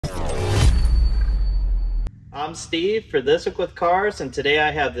I'm Steve for This Week with Cars, and today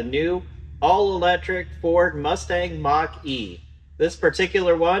I have the new all-electric Ford Mustang Mach-E. This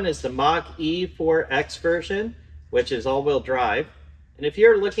particular one is the Mach-E 4X version, which is all-wheel drive. And if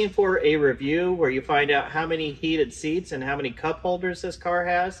you're looking for a review where you find out how many heated seats and how many cup holders this car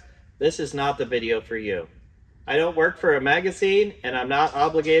has, this is not the video for you. I don't work for a magazine, and I'm not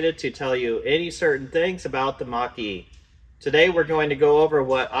obligated to tell you any certain things about the Mach-E. Today we're going to go over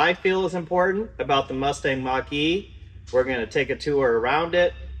what I feel is important about the Mustang Mach-E. We're going to take a tour around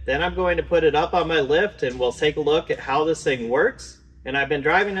it. Then I'm going to put it up on my lift and we'll take a look at how this thing works. And I've been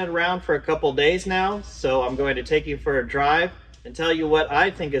driving it around for a couple days now, so I'm going to take you for a drive and tell you what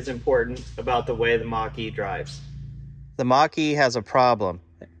I think is important about the way the Mach-E drives. The Mach-E has a problem.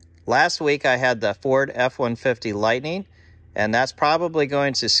 Last week I had the Ford F150 Lightning, and that's probably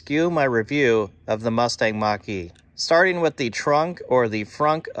going to skew my review of the Mustang Mach-E. Starting with the trunk or the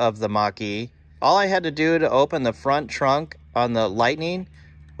frunk of the Mach-E, all I had to do to open the front trunk on the Lightning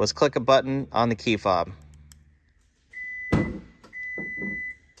was click a button on the key fob.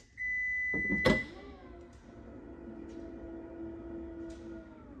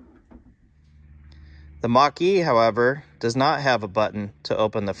 The Mach-E, however, does not have a button to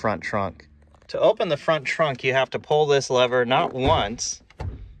open the front trunk. To open the front trunk, you have to pull this lever not once,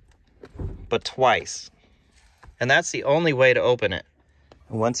 but twice. And that's the only way to open it.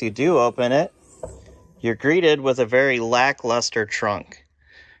 Once you do open it, you're greeted with a very lackluster trunk.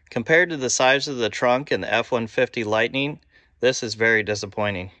 Compared to the size of the trunk in the F-150 Lightning, this is very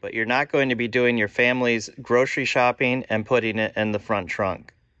disappointing. But you're not going to be doing your family's grocery shopping and putting it in the front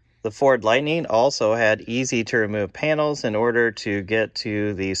trunk. The Ford Lightning also had easy to remove panels in order to get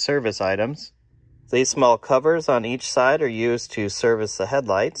to the service items. These small covers on each side are used to service the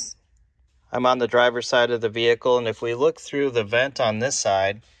headlights. I'm on the driver's side of the vehicle, and if we look through the vent on this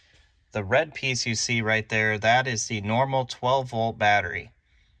side, the red piece you see right there, that is the normal 12-volt battery.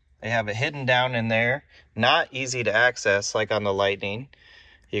 They have it hidden down in there, not easy to access like on the Lightning.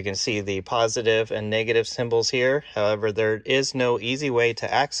 You can see the positive and negative symbols here. However, there is no easy way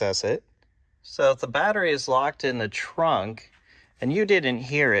to access it. So if the battery is locked in the trunk, and you didn't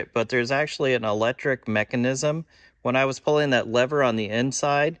hear it, but there's actually an electric mechanism. When I was pulling that lever on the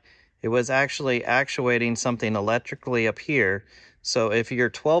inside, it was actually actuating something electrically up here. So if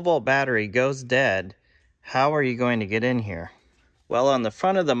your 12-volt battery goes dead, how are you going to get in here? Well, on the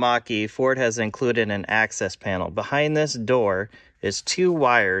front of the Mach-E, Ford has included an access panel. Behind this door is 2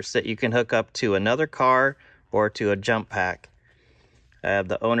 wires that you can hook up to another car or to a jump pack. I have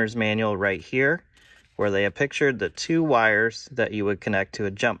the owner's manual right here, where they have pictured the 2 wires that you would connect to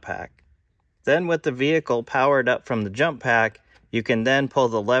a jump pack. Then with the vehicle powered up from the jump pack, you can then pull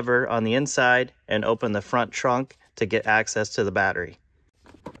the lever on the inside and open the front trunk to get access to the battery.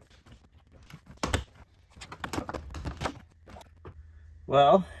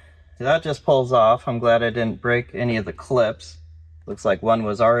 Well, that just pulls off. I'm glad I didn't break any of the clips. Looks like one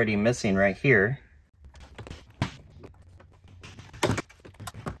was already missing right here.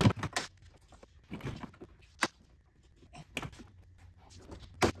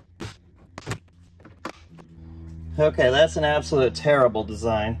 Okay, that's an absolute terrible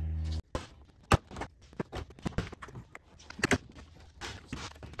design.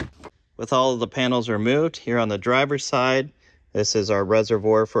 With all of the panels removed, here on the driver's side, this is our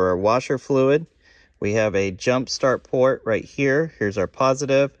reservoir for our washer fluid. We have a jump start port right here. Here's our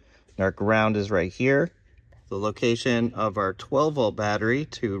positive, and our ground is right here. The location of our 12-volt battery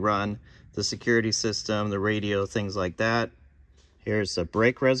to run the security system, the radio, things like that. Here's the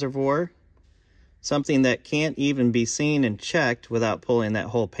brake reservoir. Something that can't even be seen and checked without pulling that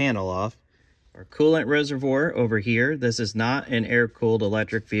whole panel off. Our coolant reservoir over here. This is not an air-cooled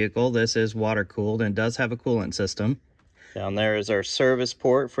electric vehicle. This is water-cooled and does have a coolant system. Down there is our service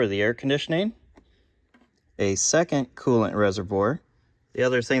port for the air conditioning. A second coolant reservoir. The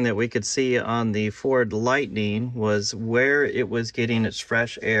other thing that we could see on the Ford Lightning was where it was getting its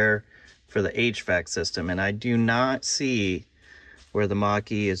fresh air for the HVAC system. And I do not see where the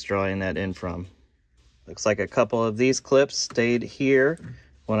Mach-E is drawing that in from. Looks like a couple of these clips stayed here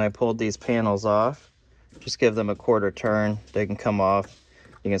when I pulled these panels off. Just give them a quarter turn, they can come off.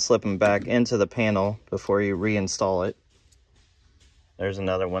 You can slip them back into the panel before you reinstall it. There's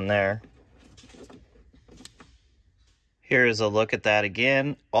another one there. Here is a look at that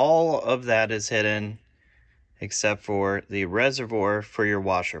again. All of that is hidden except for the reservoir for your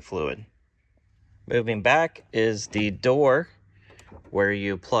washer fluid. Moving back is the door where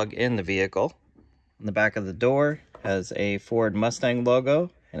you plug in the vehicle. On the back of the door has a Ford Mustang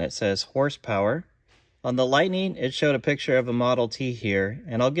logo and it says horsepower. On the Lightning, it showed a picture of a Model T here,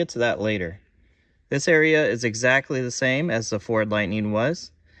 and I'll get to that later. This area is exactly the same as the Ford Lightning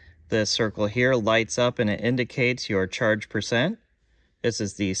was. This circle here lights up and it indicates your charge percent. This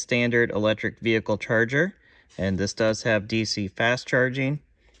is the standard electric vehicle charger, and this does have DC fast charging.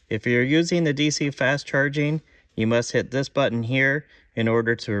 If you're using the DC fast charging, you must hit this button here in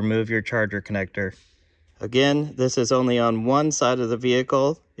order to remove your charger connector. Again, this is only on one side of the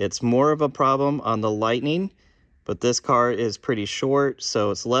vehicle. It's more of a problem on the Lightning, but this car is pretty short, so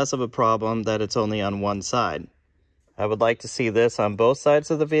it's less of a problem that it's only on one side. I would like to see this on both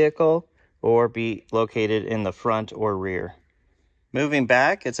sides of the vehicle or be located in the front or rear. Moving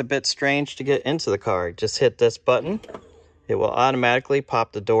back, it's a bit strange to get into the car. Just hit this button. It will automatically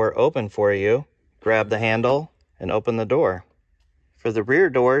pop the door open for you. Grab the handle and open the door. For the rear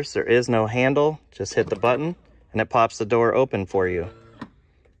doors, there is no handle. Just hit the button and it pops the door open for you.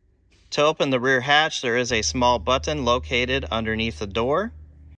 To open the rear hatch, there is a small button located underneath the door.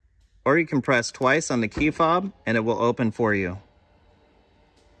 Or you can press twice on the key fob and it will open for you.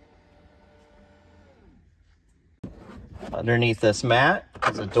 Underneath this mat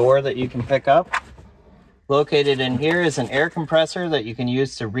is a door that you can pick up. Located in here is an air compressor that you can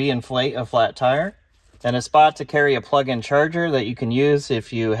use to reinflate a flat tire, and a spot to carry a plug-in charger that you can use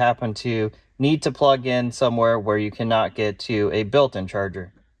if you happen to need to plug in somewhere where you cannot get to a built-in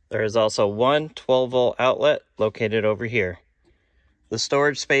charger. There is also one 12-volt outlet located over here. The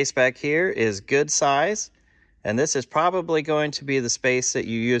storage space back here is good size, and this is probably going to be the space that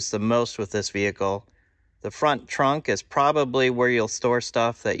you use the most with this vehicle. The front trunk is probably where you'll store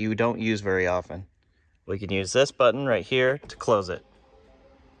stuff that you don't use very often. We can use this button right here to close it.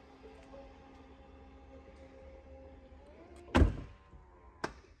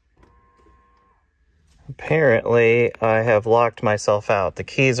 Apparently, I have locked myself out. The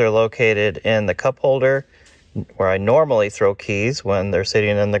keys are located in the cup holder where I normally throw keys when they're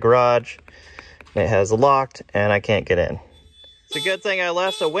sitting in the garage. It has locked and I can't get in. It's a good thing I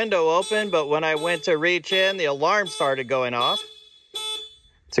left the window open, but when I went to reach in, the alarm started going off.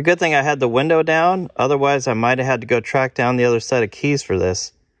 It's a good thing I had the window down, otherwise I might have had to go track down the other set of keys for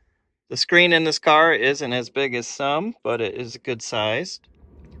this. The screen in this car isn't as big as some, but it is good sized.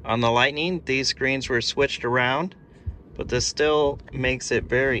 On the Lightning, these screens were switched around, but this still makes it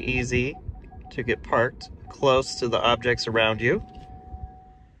very easy to get parked close to the objects around you.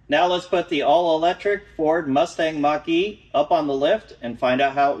 Now let's put the all-electric Ford Mustang Mach-E up on the lift and find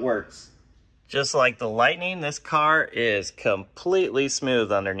out how it works. Just like the Lightning, this car is completely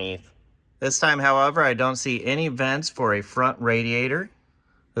smooth underneath. This time, however, I don't see any vents for a front radiator.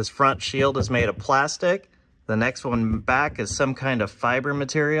 This front shield is made of plastic. The next one back is some kind of fiber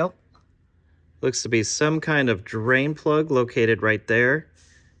material. Looks to be some kind of drain plug located right there.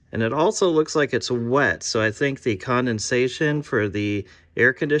 And it also looks like it's wet, so I think the condensation for the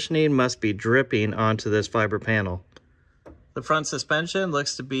air conditioning must be dripping onto this fiber panel. The front suspension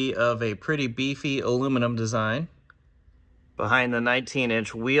looks to be of a pretty beefy aluminum design. Behind the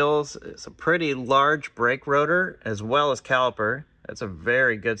 19-inch wheels is a pretty large brake rotor as well as caliper. That's a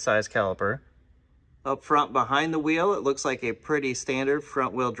very good size caliper. Up front behind the wheel, it looks like a pretty standard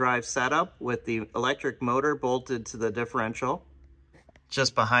front-wheel drive setup with the electric motor bolted to the differential.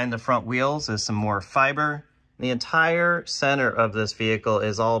 Just behind the front wheels is some more fiber. The entire center of this vehicle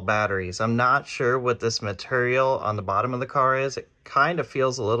is all batteries. I'm not sure what this material on the bottom of the car is. It kind of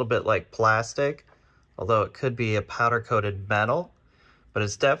feels a little bit like plastic, although it could be a powder-coated metal, but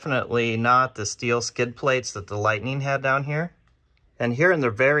it's definitely not the steel skid plates that the Lightning had down here. And here in the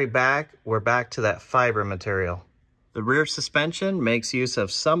very back, we're back to that fiber material. The rear suspension makes use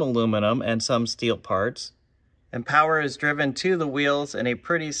of some aluminum and some steel parts, and power is driven to the wheels in a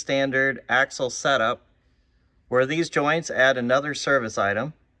pretty standard axle setup, where these joints add another service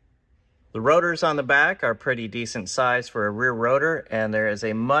item. The rotors on the back are pretty decent size for a rear rotor, and there is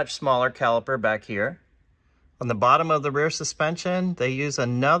a much smaller caliper back here. On the bottom of the rear suspension, they use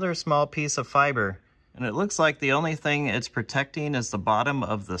another small piece of fiber, and it looks like the only thing it's protecting is the bottom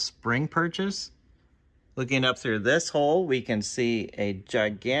of the spring purchase. Looking up through this hole, we can see a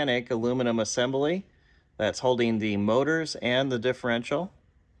gigantic aluminum assembly that's holding the motors and the differential.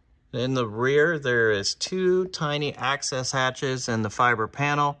 In the rear, there is two tiny access hatches in the fiber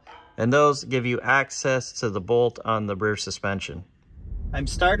panel, and those give you access to the bolt on the rear suspension. I'm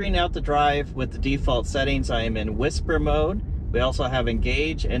starting out the drive with the default settings. I am in whisper mode. We also have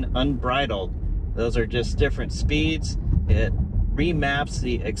engage and unbridled. Those are just different speeds. It remaps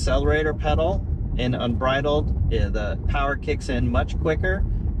the accelerator pedal. In unbridled, the power kicks in much quicker,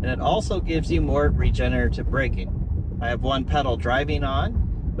 and it also gives you more regenerative braking. I have one pedal driving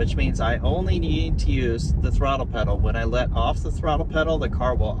on, which means I only need to use the throttle pedal. When I let off the throttle pedal, the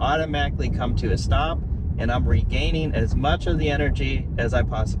car will automatically come to a stop, and I'm regaining as much of the energy as I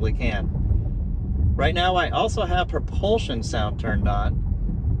possibly can. Right now, I also have propulsion sound turned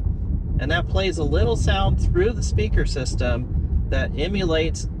on, and that plays a little sound through the speaker system that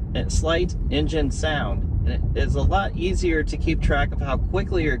emulates a slight engine sound. And it is a lot easier to keep track of how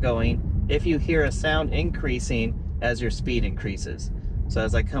quickly you're going if you hear a sound increasing as your speed increases. So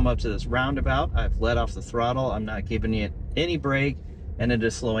as I come up to this roundabout, I've let off the throttle, I'm not giving it any brake, and it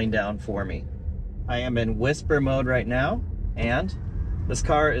is slowing down for me. I am in whisper mode right now, and this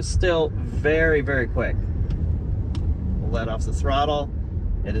car is still very, very quick. We'll let off the throttle.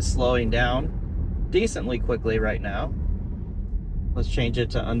 It is slowing down decently quickly right now. Let's change it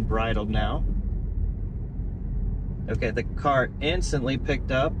to unbridled now. Okay, the car instantly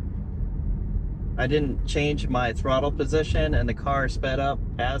picked up. I didn't change my throttle position, and the car sped up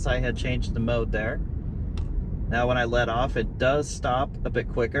as I had changed the mode there. Now when I let off, it does stop a bit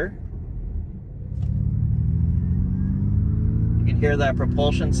quicker. You can hear that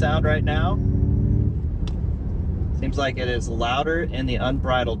propulsion sound right now. Seems like it is louder in the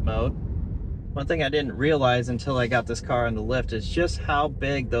unbridled mode. One thing I didn't realize until I got this car on the lift is just how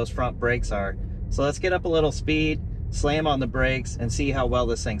big those front brakes are. So let's get up a little speed, slam on the brakes, and see how well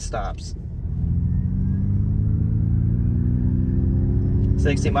this thing stops.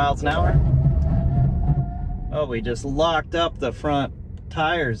 60 miles an hour. Oh, we just locked up the front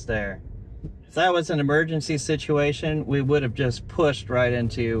tires there. If that was an emergency situation, we would have just pushed right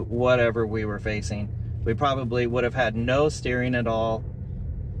into whatever we were facing. We probably would have had no steering at all.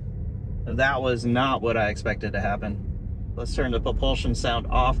 That was not what I expected to happen. Let's turn the propulsion sound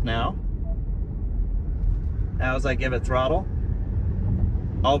off now. Now as I give it throttle,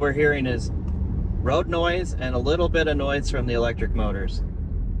 all we're hearing is road noise and a little bit of noise from the electric motors.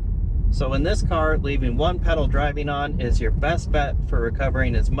 So in this car, leaving one pedal driving on is your best bet for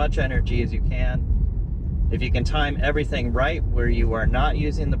recovering as much energy as you can. If you can time everything right where you are not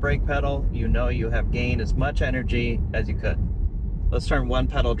using the brake pedal, you know you have gained as much energy as you could. Let's turn one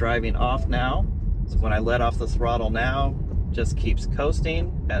pedal driving off now. So when I let off the throttle now, it just keeps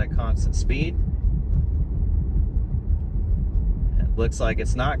coasting at a constant speed. It looks like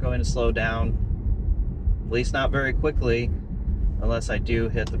it's not going to slow down, at least not very quickly, unless I do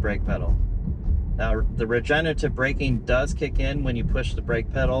hit the brake pedal. Now, the regenerative braking does kick in when you push the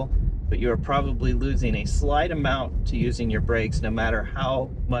brake pedal, but you are probably losing a slight amount to using your brakes no matter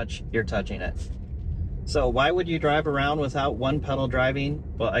how much you're touching it. So why would you drive around without one pedal driving?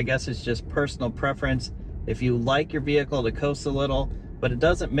 Well, I guess it's just personal preference. If you like your vehicle to coast a little, but it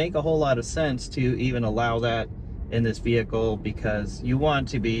doesn't make a whole lot of sense to even allow that in this vehicle because you want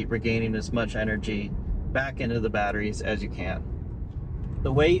to be regaining as much energy back into the batteries as you can.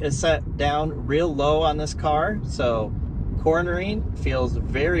 The weight is set down real low on this car, so cornering feels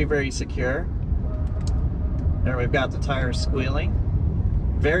very, very secure. There we've got the tires squealing.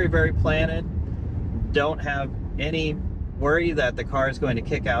 Very, very planted. Don't have any worry that the car is going to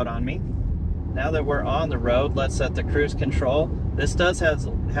kick out on me. Now that we're on the road, let's set the cruise control. This does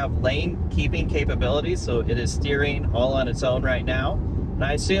have lane keeping capabilities, so it is steering all on its own right now. And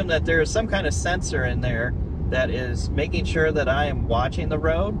I assume that there is some kind of sensor in there that is making sure that I am watching the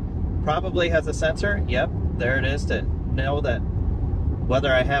road. Probably has a sensor. Yep, there it is to know that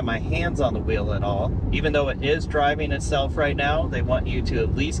whether I have my hands on the wheel at all. Even though it is driving itself right now, they want you to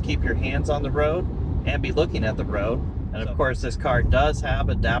at least keep your hands on the road and be looking at the road. And of course, this car does have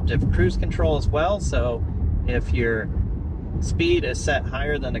adaptive cruise control as well, so if your speed is set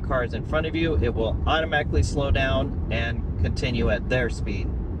higher than the cars in front of you, it will automatically slow down and continue at their speed.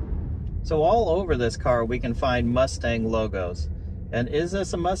 So all over this car we can find Mustang logos. And is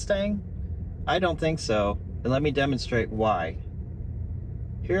this a Mustang? I don't think so, and let me demonstrate why.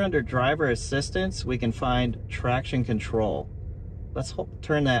 Here under driver assistance we can find traction control. Let's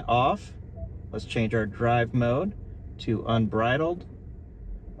turn that off. Let's change our drive mode to unbridled.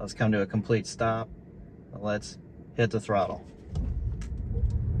 Let's come to a complete stop. Let's hit the throttle.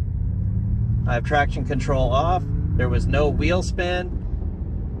 I have traction control off. There was no wheel spin.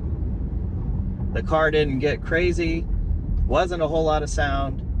 The car didn't get crazy. Wasn't a whole lot of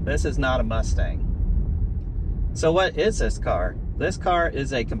sound. This is not a Mustang. So what is this car? This car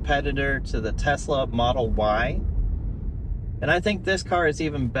is a competitor to the Tesla Model Y. And I think this car is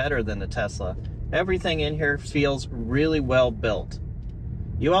even better than the Tesla. Everything in here feels really well built.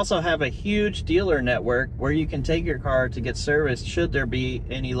 You also have a huge dealer network where you can take your car to get serviced should there be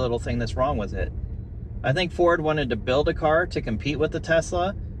any little thing that's wrong with it. I think Ford wanted to build a car to compete with the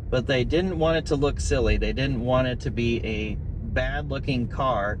Tesla, but they didn't want it to look silly. They didn't want it to be a bad looking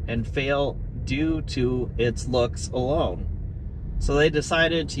car and fail due to its looks alone. So they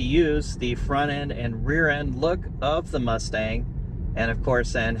decided to use the front end and rear end look of the Mustang, and of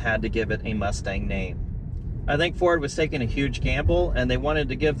course then had to give it a Mustang name. I think Ford was taking a huge gamble, and they wanted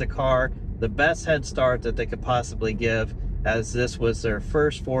to give the car the best head start that they could possibly give, as this was their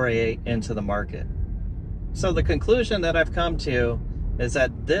first foray into the market. So the conclusion that I've come to is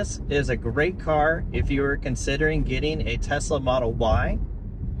that this is a great car if you are considering getting a Tesla Model Y.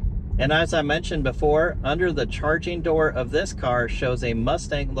 And as I mentioned before, under the charging door of this car shows a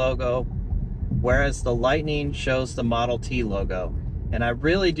Mustang logo, whereas the Lightning shows the Model T logo. And I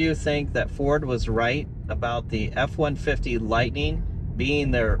really do think that Ford was right about the F-150 Lightning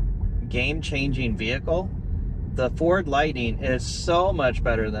being their game-changing vehicle. The Ford Lightning is so much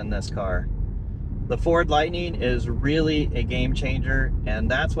better than this car. The Ford Lightning is really a game changer,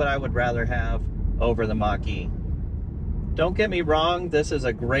 and that's what I would rather have over the Mach-E. Don't get me wrong, this is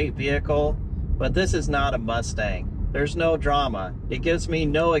a great vehicle, but this is not a Mustang. There's no drama. It gives me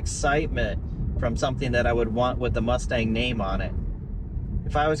no excitement from something that I would want with the Mustang name on it.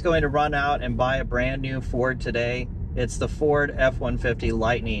 If I was going to run out and buy a brand new Ford today, it's the Ford F-150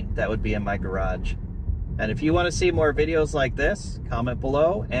 Lightning that would be in my garage. And if you want to see more videos like this, comment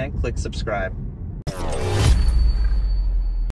below and click subscribe.